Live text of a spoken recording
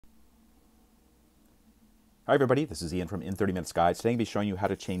Hi everybody, this is Ian from In 30 Minutes Guide. Today I'm going to be showing you how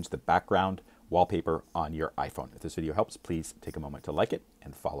to change the background wallpaper on your iPhone. If this video helps, please take a moment to like it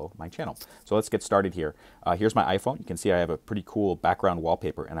and follow my channel. So let's get started here. Here's my iPhone. You can see I have a pretty cool background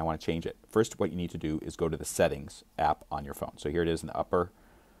wallpaper and I want to change it. First, what you need to do is go to the Settings app on your phone. So here it is in the upper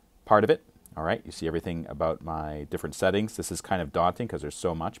part of it. All right, you see everything about my different settings. This is kind of daunting because there's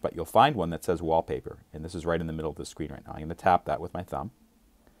so much, but you'll find one that says Wallpaper, and this is right in the middle of the screen right now. I'm going to tap that with my thumb,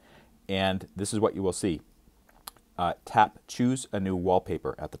 and this is what you will see. Tap Choose a New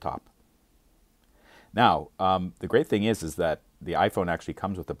Wallpaper at the top. Now, the great thing is that the iPhone actually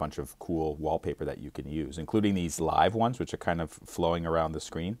comes with a bunch of cool wallpaper that you can use, including these live ones, which are kind of flowing around the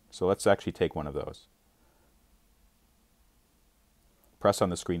screen. So let's actually take one of those. Press on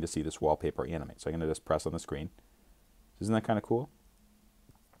the screen to see this wallpaper animate. So I'm going to just press on the screen. Isn't that kind of cool?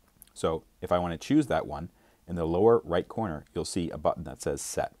 So if I want to choose that one, in the lower right corner, you'll see a button that says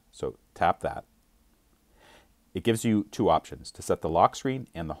Set. So tap that. It gives you two options, to set the lock screen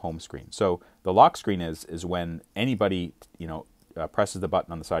and the home screen. So the lock screen is when anybody presses the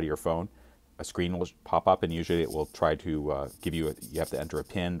button on the side of your phone, a screen will pop up, and usually it will try to give you you have to enter a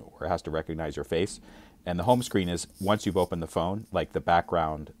PIN, or it has to recognize your face. And the home screen is once you've opened the phone, like the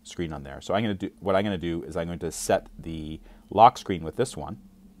background screen on there. So what I'm going to do is I'm going to set the lock screen with this one.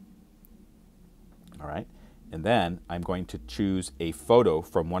 All right. And then I'm going to choose a photo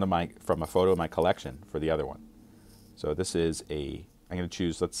from a photo of my collection for the other one. So this is I'm going to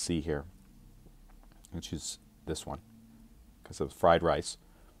choose, let's see here. I'm going to choose this one because of fried rice.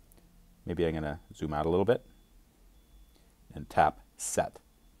 Maybe I'm going to zoom out a little bit and tap Set.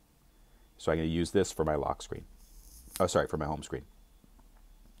 So I'm going to use this for my lock screen. Oh, sorry, for my home screen.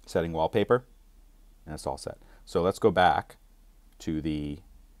 Setting wallpaper, and it's all set. So let's go back to the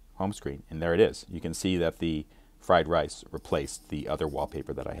home screen, and there it is. You can see that the fried rice replaced the other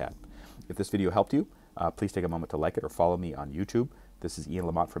wallpaper that I had. If this video helped you, please take a moment to like it or follow me on YouTube. This is Ian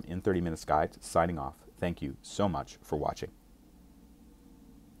Lamont from In 30 Minutes Guide signing off. Thank you so much for watching.